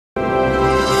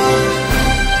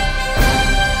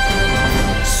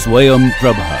Swayam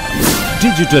Prabha.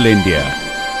 Digital India.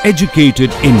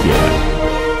 Educated India.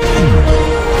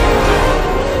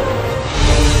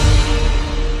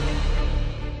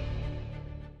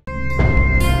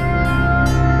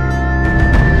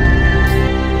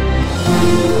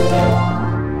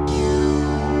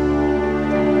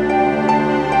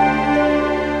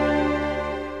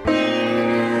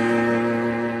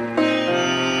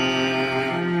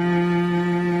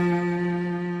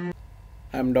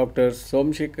 I am Dr.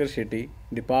 Somshekhar Shetty,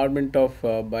 Department of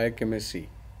Biochemistry.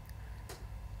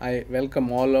 I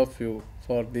welcome all of you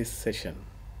for this session.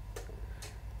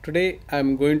 Today I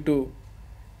am going to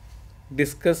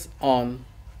discuss on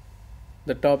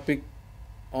the topic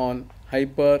on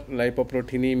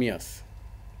hyperlipoproteinemias.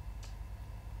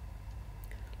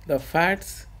 The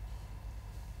fats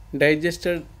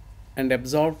digested and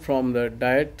absorbed from the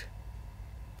diet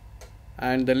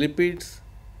and the lipids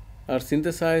are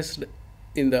synthesized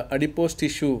in the adipose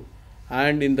tissue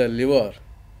and in the liver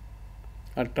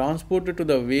are transported to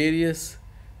the various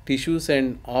tissues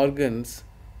and organs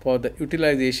for the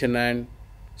utilization and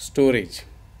storage.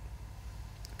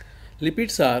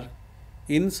 Lipids are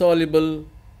insoluble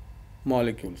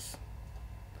molecules.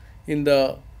 In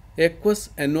the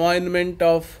aqueous environment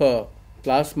of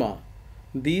plasma,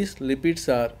 these lipids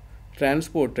are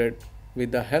transported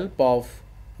with the help of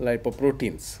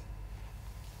lipoproteins.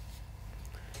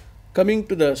 Coming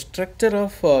to the structure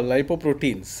of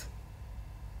lipoproteins.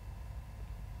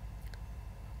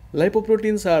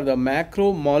 Lipoproteins are the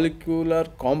macromolecular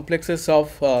complexes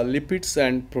of lipids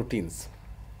and proteins.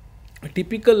 A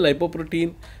typical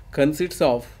lipoprotein consists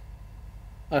of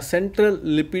a central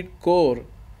lipid core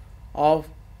of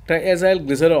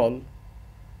triacylglycerol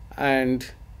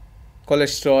and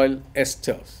cholesterol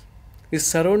esters. It is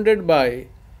surrounded by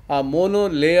a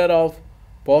monolayer of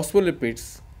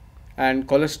phospholipids and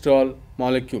cholesterol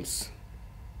molecules.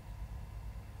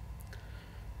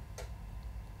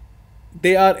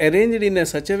 They are arranged in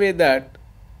such a way that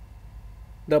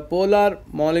the polar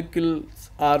molecules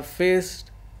are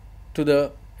faced to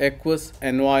the aqueous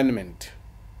environment.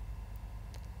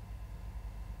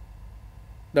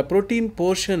 The protein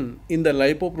portion in the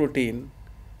lipoprotein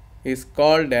is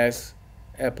called as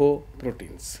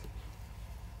apoproteins.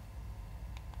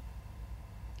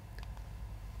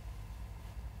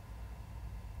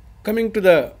 Coming to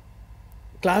the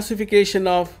classification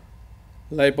of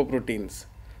lipoproteins,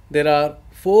 there are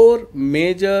four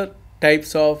major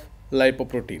types of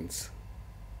lipoproteins.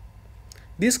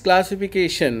 This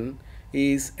classification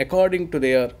is according to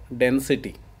their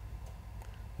density.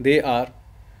 They are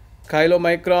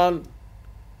chylomicron,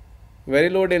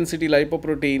 very low density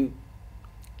lipoprotein,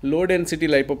 low density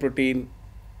lipoprotein,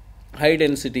 high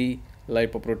density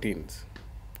lipoproteins.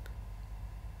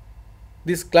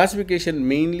 This classification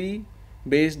mainly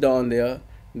based on their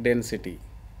density.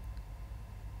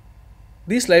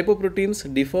 These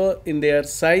lipoproteins differ in their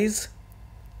size,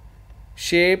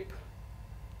 shape,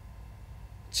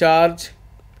 charge,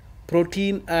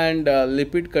 protein and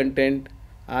lipid content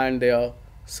and their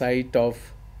site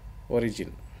of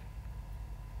origin.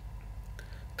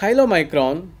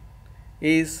 Chylomicron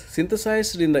is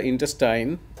synthesized in the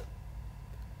intestine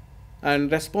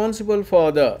and responsible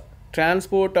for the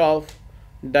transport of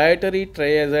dietary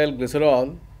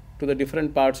triacylglycerol to the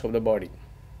different parts of the body.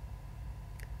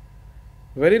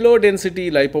 Very low density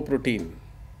lipoprotein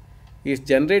is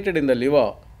generated in the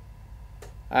liver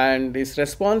and is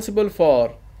responsible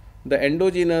for the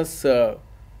endogenous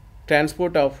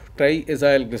transport of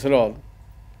triacylglycerol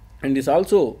and is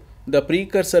also the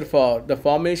precursor for the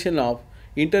formation of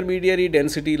intermediary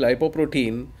density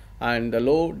lipoprotein and the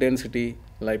low density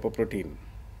lipoprotein.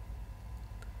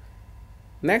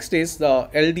 Next is the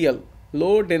LDL,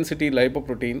 low density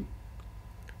lipoprotein,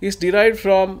 is derived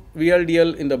from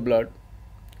VLDL in the blood,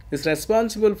 is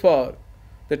responsible for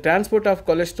the transport of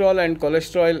cholesterol and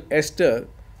cholesterol ester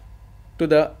to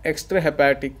the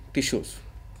extrahepatic tissues.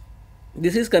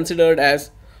 This is considered as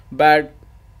bad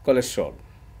cholesterol.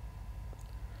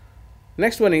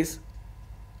 Next one is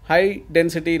high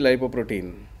density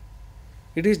lipoprotein.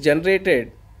 It is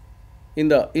generated in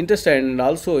the intestine and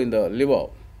also in the liver.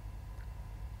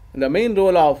 The main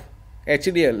role of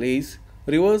HDL is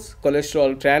reverse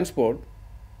cholesterol transport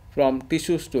from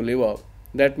tissues to liver.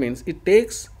 That means it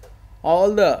takes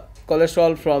all the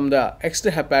cholesterol from the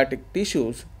extrahepatic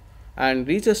tissues and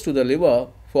reaches to the liver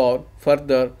for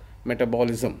further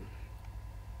metabolism.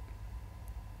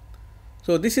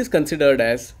 So this is considered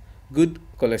as good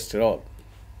cholesterol.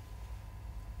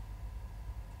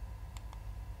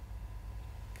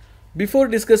 Before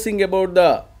discussing about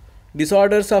the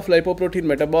disorders of lipoprotein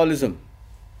metabolism,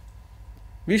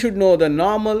 we should know the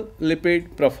normal lipid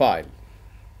profile.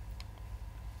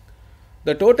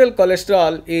 The total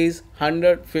cholesterol is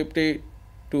 150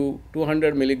 to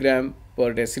 200 milligram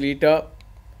per deciliter.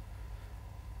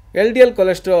 LDL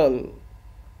cholesterol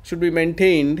should be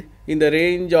maintained in the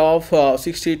range of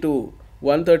 60 to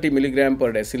 130 milligram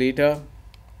per deciliter.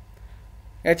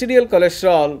 HDL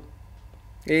cholesterol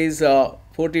is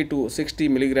 40 to 60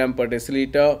 milligram per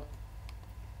deciliter.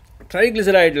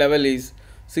 Triglyceride level is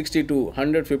 60 to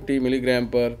 150 milligram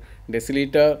per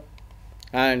deciliter,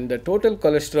 and the total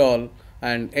cholesterol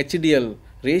and HDL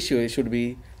ratio should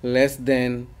be less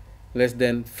than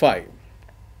 5.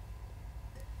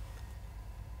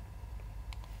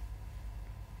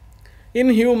 In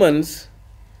humans,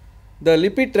 the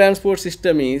lipid transport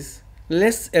system is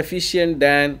less efficient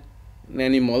than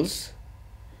animals.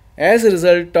 As a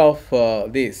result of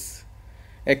this,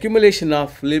 accumulation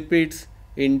of lipids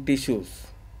in tissues,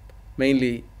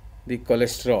 mainly the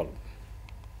cholesterol.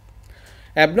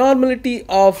 Abnormality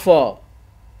of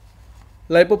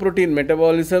lipoprotein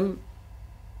metabolism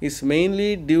is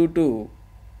mainly due to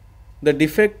the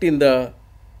defect in the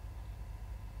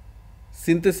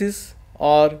synthesis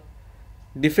or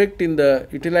defect in the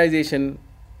utilization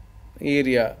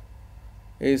area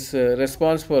is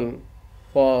responsible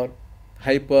for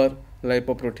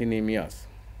hyperlipoproteinemias.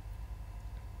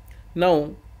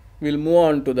 Now we will move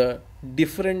on to the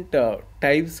different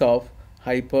types of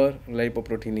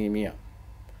hyperlipoproteinemia.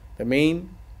 The main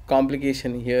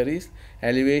complication here is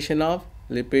elevation of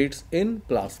lipids in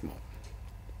plasma.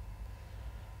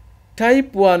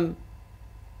 Type 1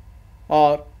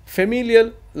 or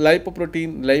familial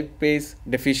lipoprotein lipase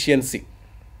deficiency.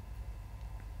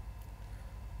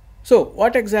 So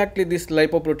what exactly this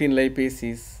lipoprotein lipase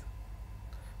is?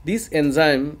 This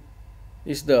enzyme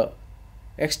is the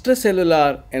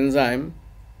extracellular enzyme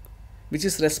which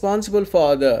is responsible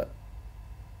for the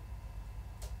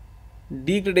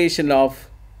degradation of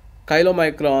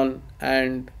chylomicron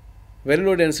and very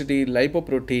low density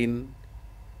lipoprotein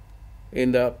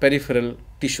in the peripheral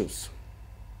tissues.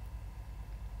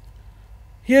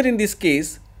 Here in this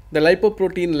case, the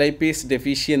lipoprotein lipase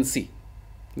deficiency,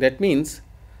 that means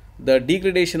the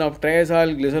degradation of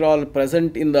triacyl glycerol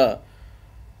present in the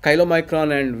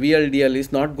chylomicron and VLDL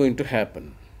is not going to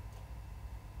happen.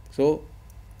 So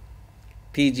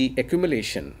TG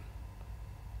accumulation.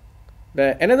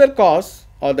 Another cause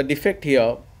or the defect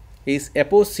here is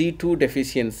ApoC2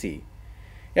 deficiency.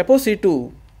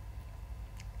 ApoC2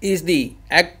 is the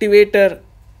activator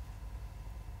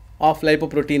of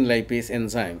lipoprotein lipase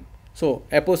enzyme. So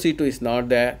ApoC2 is not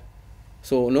there,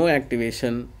 so no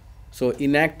activation, so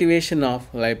inactivation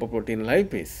of lipoprotein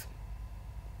lipase.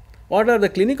 What are the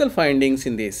clinical findings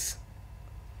in this?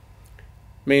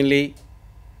 Mainly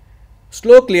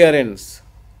slow clearance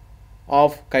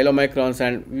of chylomicrons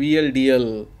and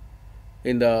VLDL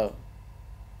in the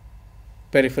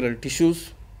peripheral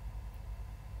tissues,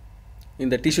 in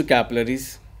the tissue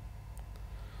capillaries.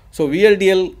 So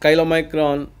VLDL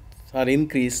chylomicron are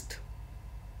increased,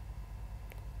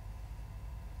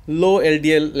 low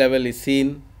LDL level is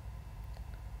seen,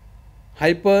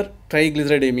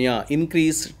 hypertriglyceridemia,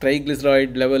 increased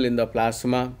triglyceride level in the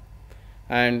plasma,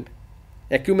 and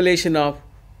accumulation of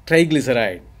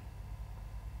triglyceride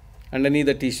underneath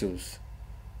the tissues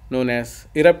known as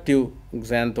eruptive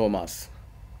xanthomas.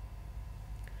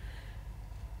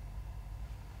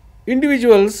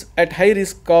 Individuals at high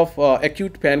risk of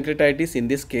acute pancreatitis in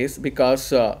this case,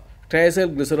 because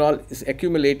triacyl glycerol is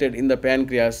accumulated in the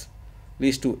pancreas,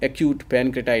 leads to acute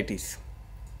pancreatitis.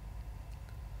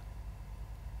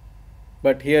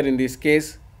 But here in this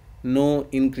case, no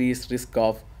increased risk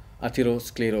of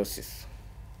atherosclerosis.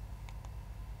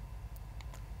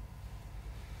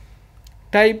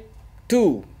 Type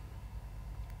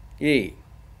 2A,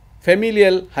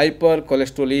 familial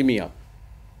hypercholesterolemia.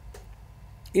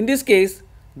 In this case,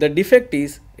 the defect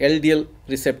is LDL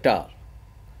receptor.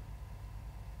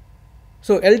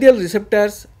 So LDL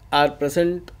receptors are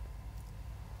present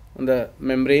on the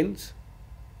membranes.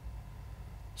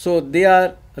 So they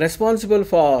are responsible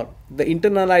for the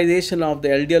internalization of the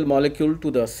LDL molecule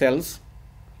to the cells.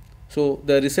 So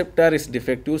the receptor is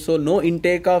defective, so no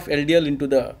intake of LDL into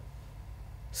the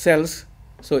cells,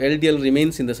 so LDL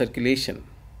remains in the circulation.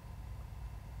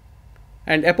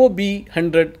 And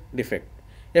ApoB100 defect.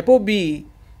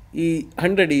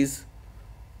 ApoB100 is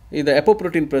the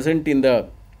apoprotein present in the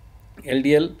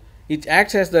LDL. It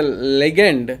acts as the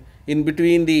ligand in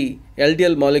between the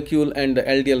LDL molecule and the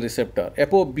LDL receptor.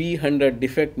 ApoB100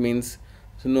 defect means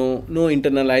no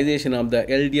internalization of the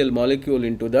LDL molecule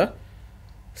into the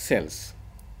cells.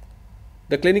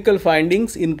 The clinical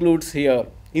findings includes here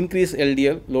increased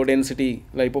LDL, low density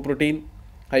lipoprotein,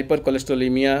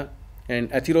 hypercholesterolemia and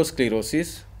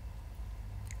atherosclerosis.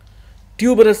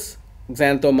 Tuberous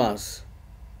xanthomas,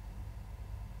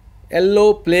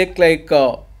 yellow plaque-like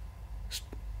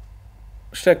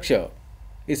structure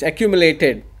is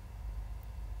accumulated,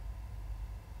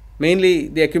 mainly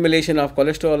the accumulation of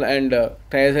cholesterol and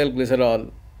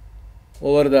triacylglycerol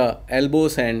over the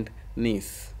elbows and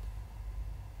knees.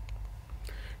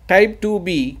 Type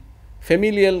 2b,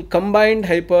 familial combined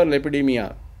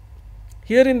hyperlipidemia.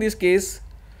 Here in this case,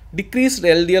 decreased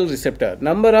LDL receptor.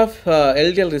 Number of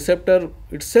LDL receptor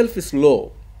itself is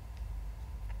low.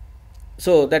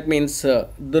 So that means the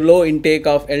low intake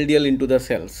of LDL into the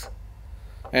cells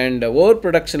and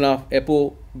overproduction of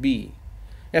ApoB.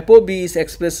 ApoB is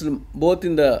expressed both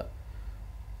in the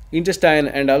intestine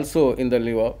and also in the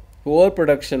liver.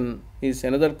 Overproduction is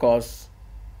another cause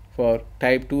for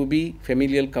type 2b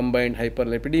familial combined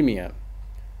hyperlipidemia.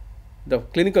 The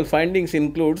clinical findings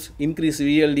includes increased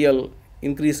VLDL,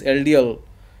 increased LDL,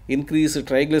 increased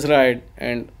triglyceride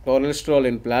and cholesterol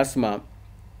in plasma.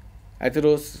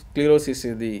 Atherosclerosis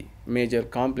is the major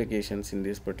complications in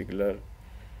this particular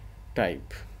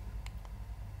type.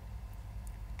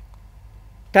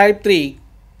 Type 3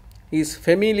 is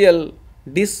familial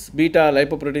dis-beta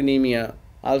lipoproteinemia,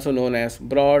 also known as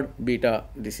broad beta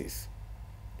disease.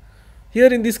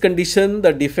 Here in this condition,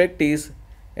 the defect is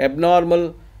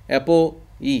abnormal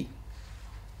ApoE.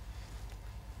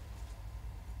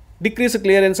 Decreased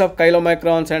clearance of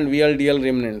chylomicrons and VLDL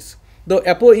remnants. The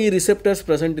ApoE receptors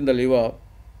present in the liver,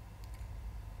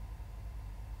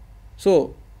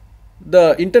 so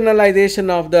the internalization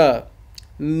of the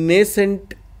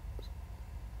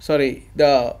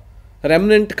the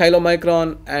remnant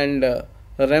chylomicron and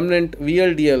remnant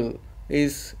VLDL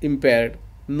is impaired.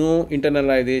 No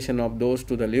internalization of those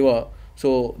to the liver,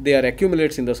 so they are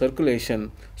accumulates in the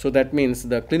circulation. So that means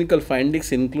the clinical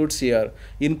findings includes here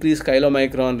increased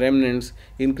chylomicron remnants,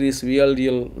 increased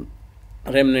VLDL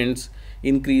remnants,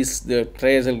 increase the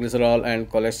triacylglycerol and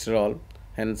cholesterol,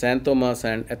 and xanthomas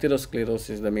and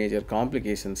atherosclerosis the major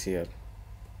complications here.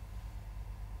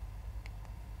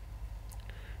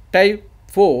 Type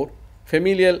 4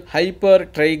 familial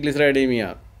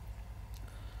hypertriglyceridemia.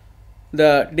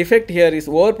 The defect here is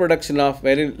overproduction of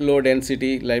very low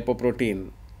density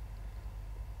lipoprotein,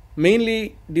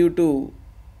 mainly due to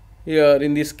here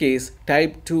in this case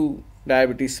type 2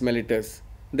 diabetes mellitus.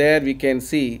 There we can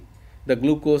see the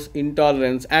glucose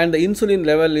intolerance and the insulin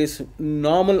level is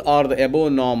normal or the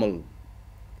above normal.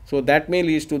 So that may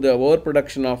lead to the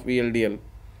overproduction of VLDL.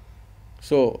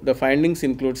 So the findings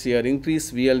includes here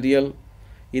increased VLDL,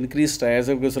 increased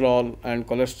triacylglycerol and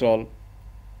cholesterol,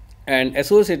 and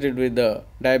associated with the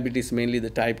diabetes mainly the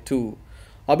type 2.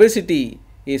 Obesity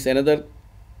is another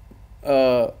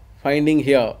finding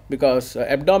here because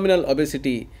abdominal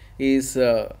obesity is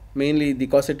mainly the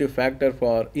causative factor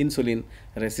for insulin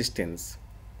resistance.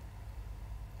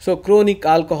 So chronic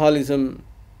alcoholism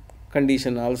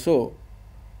condition also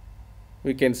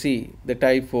we can see the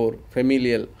type 4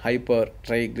 familial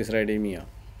hypertriglyceridemia.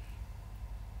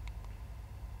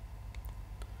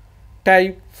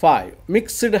 Type 5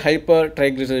 mixed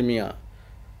hypertriglyceridemia.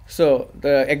 So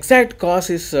the exact cause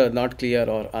is not clear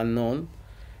or unknown,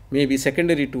 may be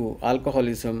secondary to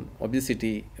alcoholism,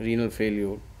 obesity, renal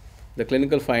failure. The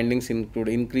clinical findings include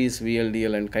increased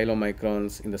VLDL and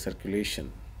chylomicrons in the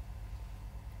circulation.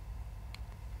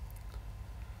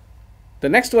 The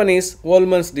next one is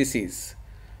Wolman's disease.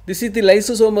 This is the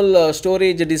lysosomal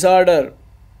storage disorder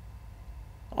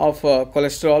of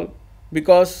cholesterol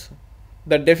because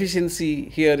the deficiency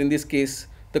here in this case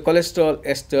the cholesterol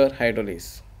ester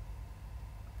hydrolase.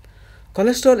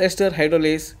 Cholesterol ester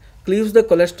hydrolase cleaves the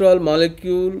cholesterol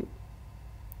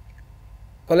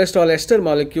ester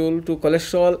molecule to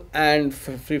cholesterol and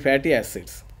free fatty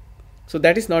acids. So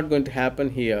that is not going to happen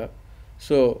here.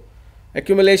 So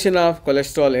accumulation of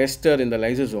cholesterol ester in the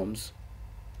lysosomes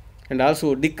and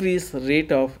also decreased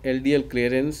rate of LDL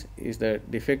clearance is the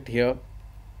defect here,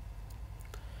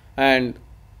 and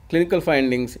clinical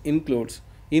findings includes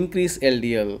increased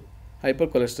LDL,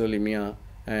 hypercholesterolemia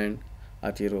and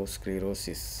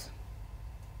atherosclerosis.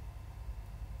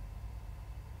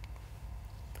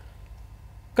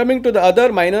 Coming to the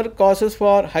other minor causes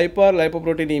for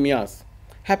hyperlipoproteinemias,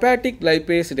 hepatic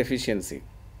lipase deficiency.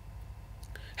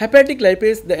 Hepatic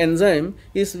lipase, the enzyme,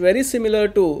 is very similar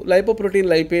to lipoprotein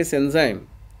lipase enzyme.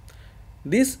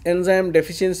 This enzyme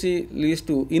deficiency leads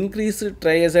to increased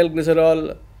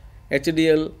triacylglycerol,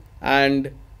 HDL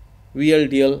and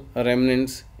VLDL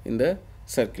remnants in the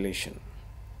circulation.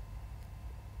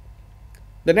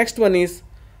 The next one is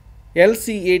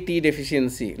LCAT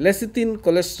deficiency, lecithin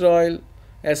cholesterol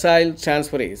acyl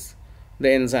transferase, the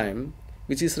enzyme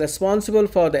which is responsible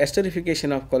for the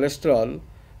esterification of cholesterol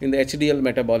in the HDL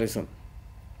metabolism.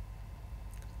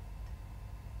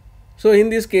 So in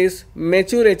this case,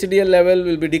 mature HDL level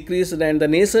will be decreased and the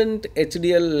nascent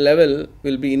HDL level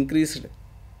will be increased,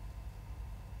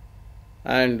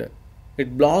 and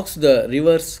it blocks the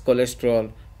reverse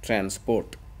cholesterol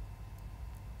transport.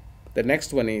 The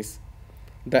next one is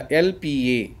the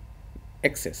LPA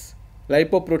excess,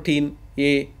 lipoprotein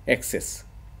A excess.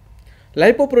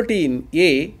 Lipoprotein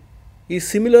A is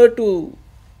similar to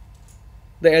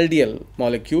the LDL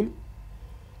molecule.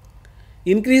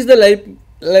 Increase the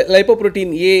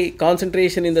lipoprotein A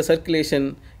concentration in the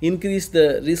circulation, increase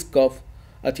the risk of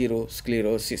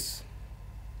atherosclerosis.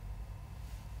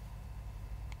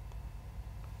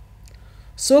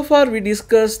 So far we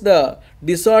discussed the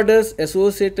disorders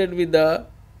associated with the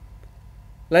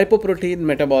lipoprotein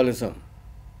metabolism.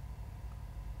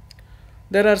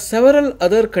 There are several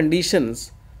other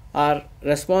conditions are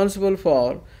responsible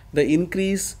for the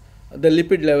increase the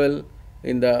lipid level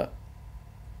in the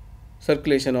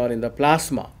circulation or in the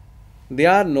plasma. They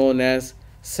are known as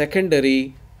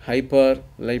secondary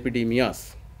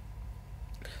hyperlipidemias.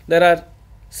 There are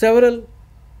several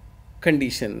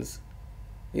conditions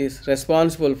is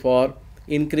responsible for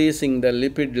increasing the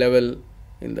lipid level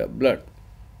in the blood.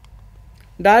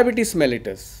 Diabetes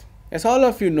mellitus. As all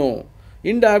of you know,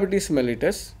 in diabetes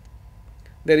mellitus,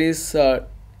 there is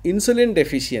insulin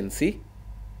deficiency.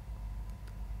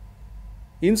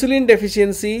 Insulin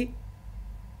deficiency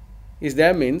is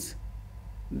there means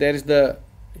there is the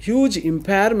huge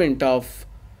impairment of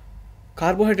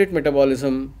carbohydrate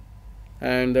metabolism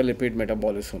and the lipid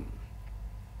metabolism.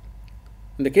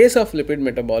 In the case of lipid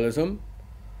metabolism,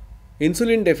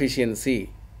 insulin deficiency,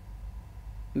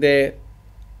 the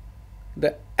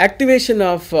activation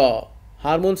of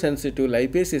hormone sensitive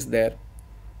lipase is there.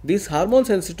 This hormone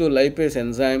sensitive lipase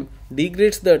enzyme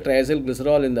degrades the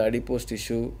triacylglycerol in the adipose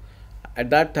tissue. At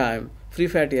that time, free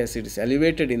fatty acid is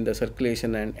elevated in the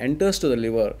circulation and enters to the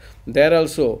liver. There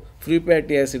also, free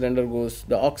fatty acid undergoes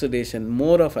the oxidation,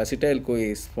 more of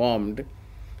acetyl-CoA is formed.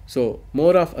 So,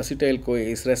 more of acetyl-CoA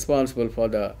is responsible for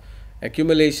the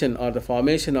accumulation or the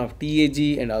formation of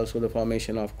TAG and also the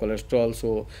formation of cholesterol.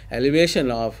 So,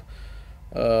 elevation of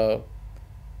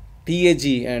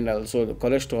TAG and also the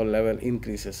cholesterol level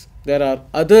increases. There are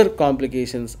other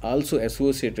complications also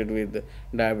associated with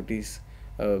diabetes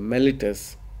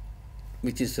mellitus,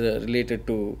 which is related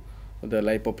to the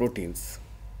lipoproteins.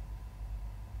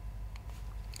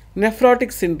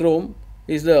 Nephrotic syndrome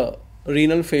is the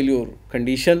renal failure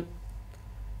condition.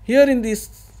 Here in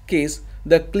this case,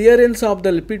 the clearance of the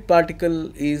lipid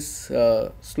particle is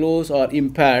slow or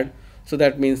impaired. So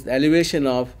that means the elevation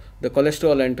of the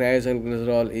cholesterol and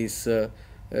triacylglycerol is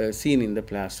seen in the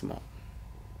plasma.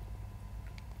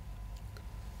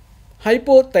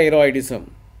 Hypothyroidism.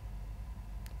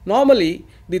 Normally,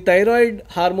 the thyroid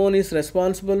hormone is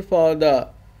responsible for the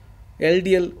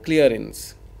LDL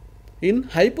clearance. In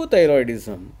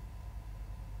hypothyroidism,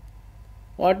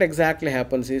 what exactly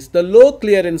happens is the low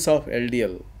clearance of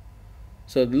LDL.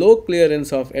 So, low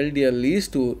clearance of LDL leads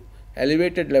to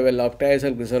elevated level of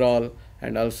triacylglycerol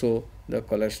and also the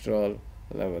cholesterol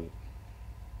level.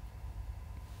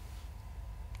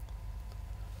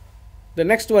 The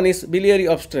next one is biliary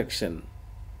obstruction.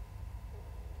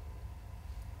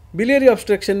 Biliary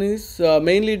obstruction is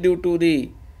mainly due to the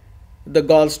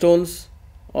gallstones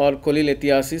or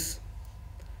cholelithiasis.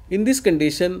 In this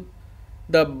condition,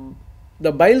 the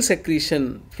bile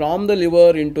secretion from the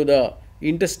liver into the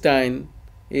intestine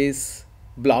is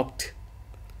blocked.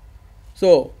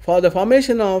 So, for the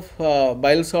formation of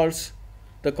bile salts,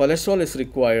 the cholesterol is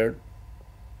required.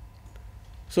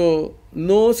 So,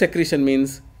 no secretion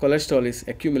means cholesterol is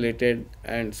accumulated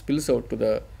and spills out to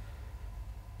the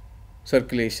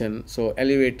circulation. So,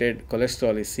 elevated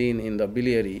cholesterol is seen in the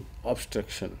biliary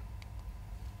obstruction.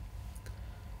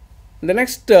 The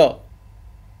next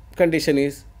condition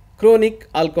is chronic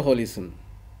alcoholism.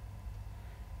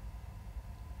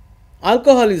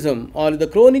 Alcoholism or the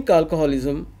chronic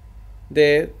alcoholism,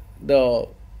 the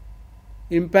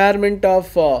impairment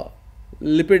of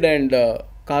lipid and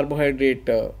carbohydrate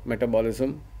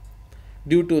metabolism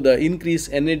due to the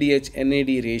increased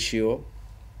NADH-NAD ratio.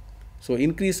 So,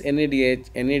 increased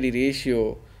NADH-NAD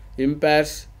ratio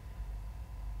impairs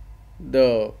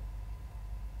the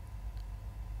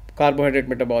carbohydrate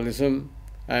metabolism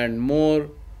and more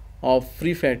of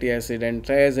free fatty acid and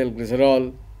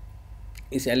triacylglycerol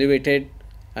is elevated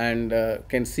and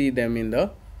can see them in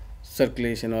the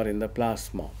circulation or in the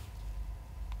plasma.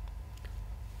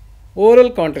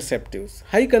 Oral contraceptives,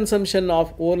 high consumption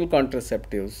of oral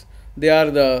contraceptives, they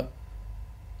are the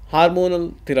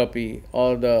hormonal therapy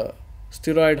or the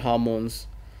steroid hormones.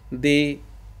 They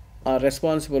are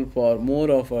responsible for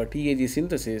more of a TAG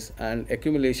synthesis, and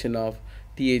accumulation of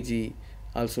TAG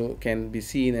also can be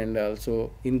seen and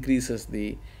also increases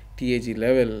the TAG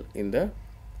level in the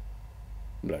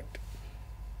blood.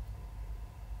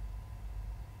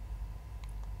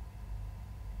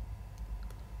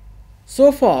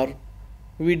 So far,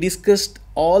 we discussed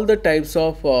all the types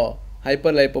of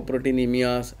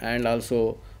hyperlipoproteinemias and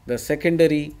also the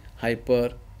secondary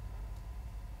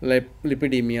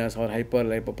hyperlipidemias or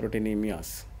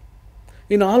hyperlipoproteinemias.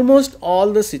 In almost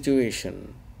all the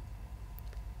situation,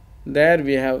 there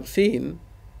we have seen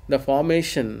the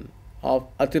formation of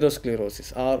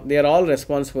atherosclerosis, or they are all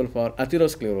responsible for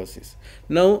atherosclerosis.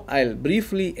 Now I'll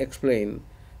briefly explain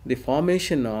the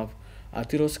formation of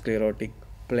atherosclerotic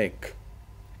plaque.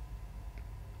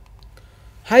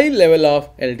 High level of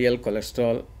LDL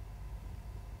cholesterol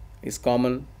is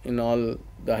common in all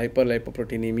the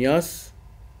hyperlipoproteinemias.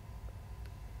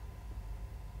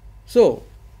 So,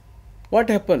 what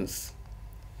happens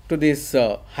to this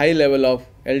high level of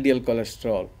LDL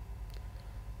cholesterol?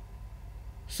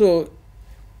 So,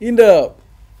 in the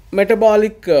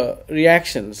metabolic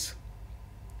reactions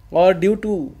or due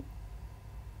to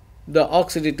the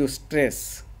oxidative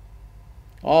stress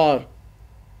or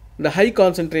the high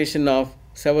concentration of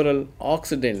several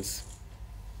oxidants,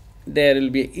 there will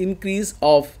be increase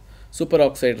of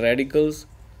superoxide radicals,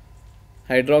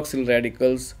 hydroxyl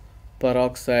radicals,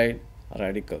 peroxide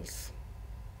radicals.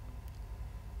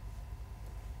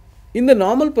 In the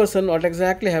normal person, what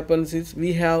exactly happens is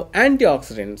we have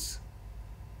antioxidants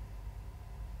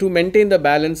to maintain the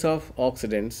balance of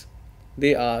oxidants.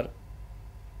 They are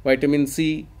vitamin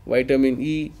C, vitamin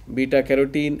E, beta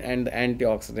carotene, and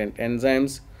antioxidant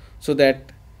enzymes, so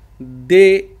that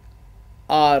they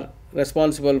are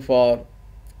responsible for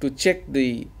to check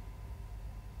the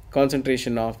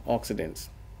concentration of oxidants.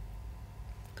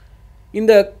 In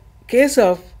the case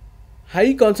of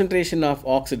high concentration of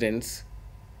oxidants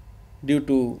due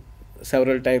to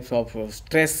several types of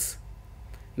stress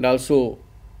and also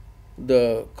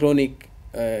the chronic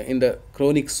in the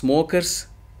chronic smokers,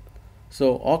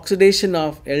 so oxidation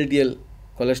of LDL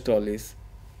cholesterol is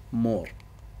more.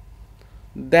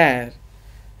 There,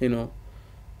 the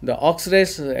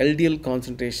oxidized LDL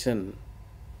concentration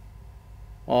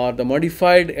or the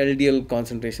modified LDL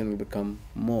concentration will become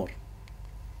more.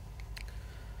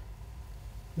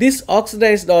 This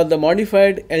oxidized or the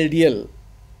modified LDL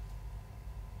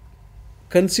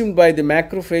consumed by the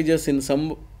macrophages in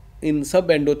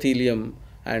subendothelium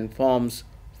and forms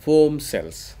foam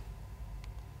cells.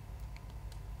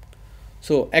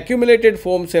 So accumulated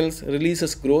foam cells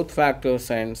releases growth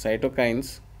factors and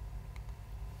cytokines,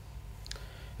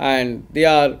 and they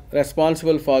are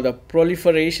responsible for the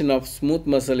proliferation of smooth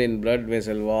muscle in blood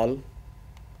vessel wall.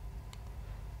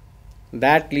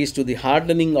 That leads to the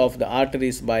hardening of the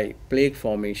arteries by plaque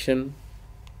formation,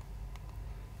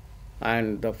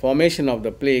 and the formation of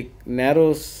the plaque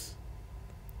narrows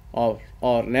or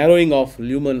narrowing of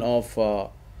lumen of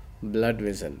blood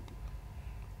vessel.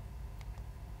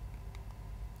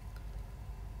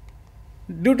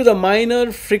 Due to the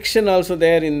minor friction also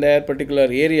there in that particular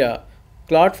area,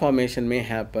 clot formation may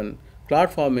happen.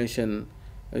 Clot formation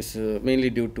is mainly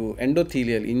due to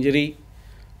endothelial injury,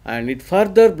 and it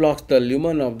further blocks the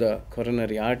lumen of the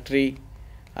coronary artery,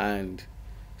 and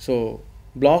so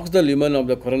blocks the lumen of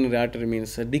the coronary artery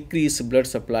means a decreased blood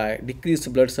supply.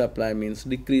 Decreased blood supply means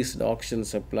decreased oxygen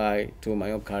supply to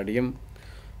myocardium.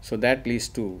 So that leads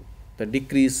to the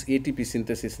decreased ATP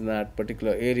synthesis in that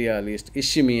particular area, leads to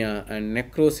ischemia and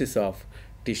necrosis of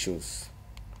tissues.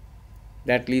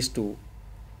 That leads to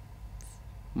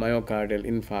myocardial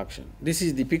infarction. This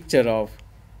is the picture of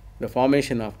the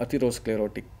formation of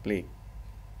atherosclerotic plaque.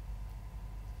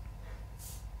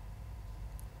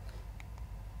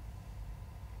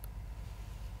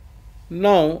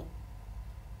 Now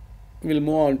we'll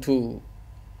move on to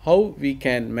how we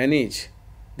can manage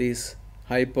this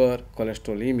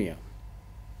hypercholesterolemia.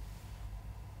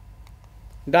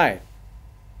 Diet.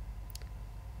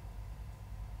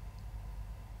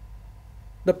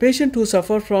 The patient who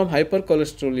suffer from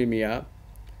hypercholesterolemia,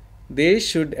 they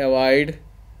should avoid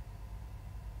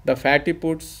the fatty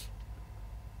foods,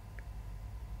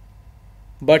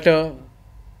 butter,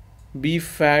 beef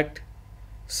fat,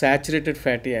 saturated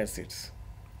fatty acids,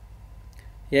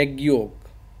 egg yolk,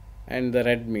 and the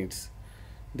red meats.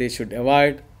 They should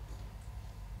avoid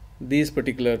these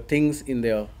particular things in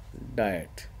their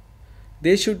diet.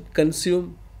 They should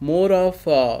consume more of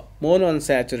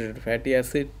monounsaturated fatty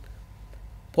acid,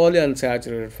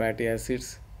 polyunsaturated fatty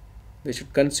acids. They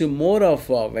should consume more of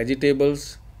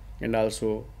vegetables and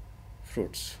also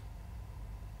fruits.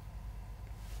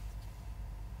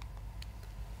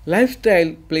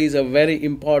 Lifestyle plays a very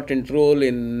important role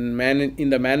in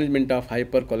the management of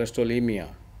hypercholesterolemia.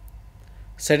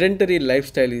 Sedentary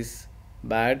lifestyle is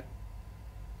bad.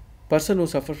 Person who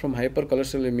suffer from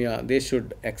hypercholesterolemia, they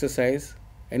should exercise,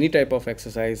 any type of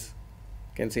exercise,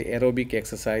 can say aerobic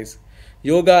exercise.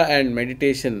 Yoga and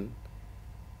meditation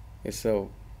is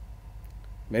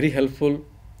very helpful.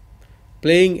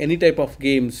 Playing any type of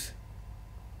games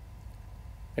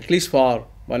at least for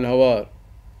 1 hour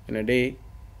in a day,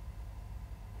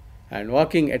 and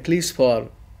walking at least for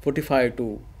 45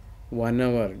 to 1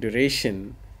 hour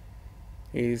duration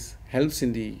helps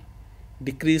in the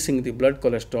decreasing the blood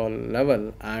cholesterol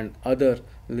level and other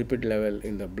lipid level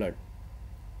in the blood.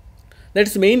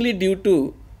 That's mainly due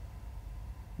to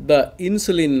the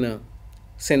insulin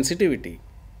sensitivity.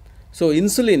 So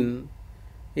insulin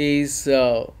is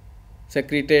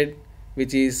secreted,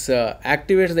 which is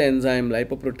activates the enzyme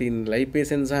lipoprotein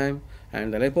lipase enzyme,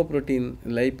 and the lipoprotein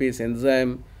lipase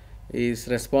enzyme is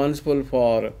responsible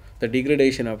for the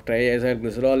degradation of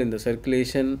triacylglycerol in the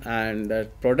circulation, and the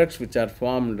products which are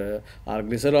formed are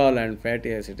glycerol and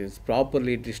fatty acid is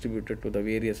properly distributed to the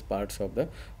various parts of the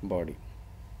body.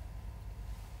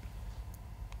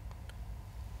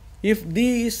 If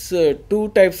these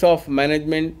two types of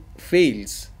management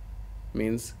fails,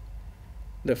 means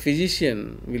the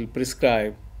physician will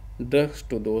prescribe drugs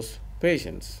to those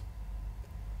patients.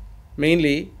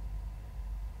 Mainly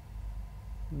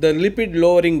the lipid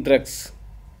lowering drugs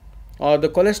or the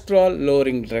cholesterol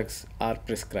lowering drugs are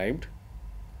prescribed.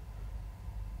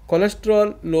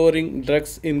 Cholesterol lowering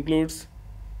drugs includes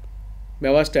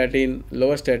mevastatin,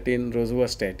 lovastatin,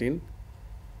 rosuvastatin.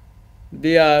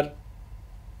 They are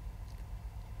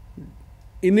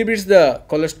inhibits the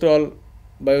cholesterol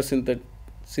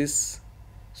biosynthesis,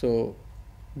 so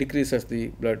decreases the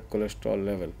blood cholesterol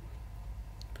level.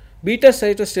 Beta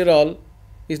cytosterol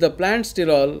is the plant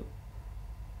sterol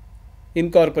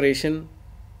incorporation.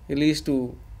 It leads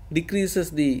to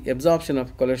decreases the absorption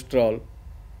of cholesterol,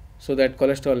 so that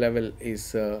cholesterol level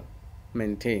is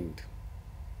maintained.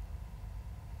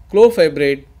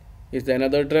 Clofibrate is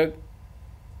another drug,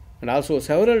 and also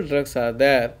several drugs are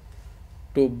there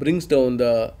to brings down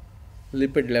the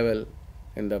lipid level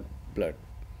in the blood.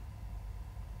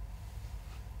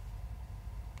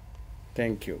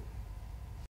 Thank you.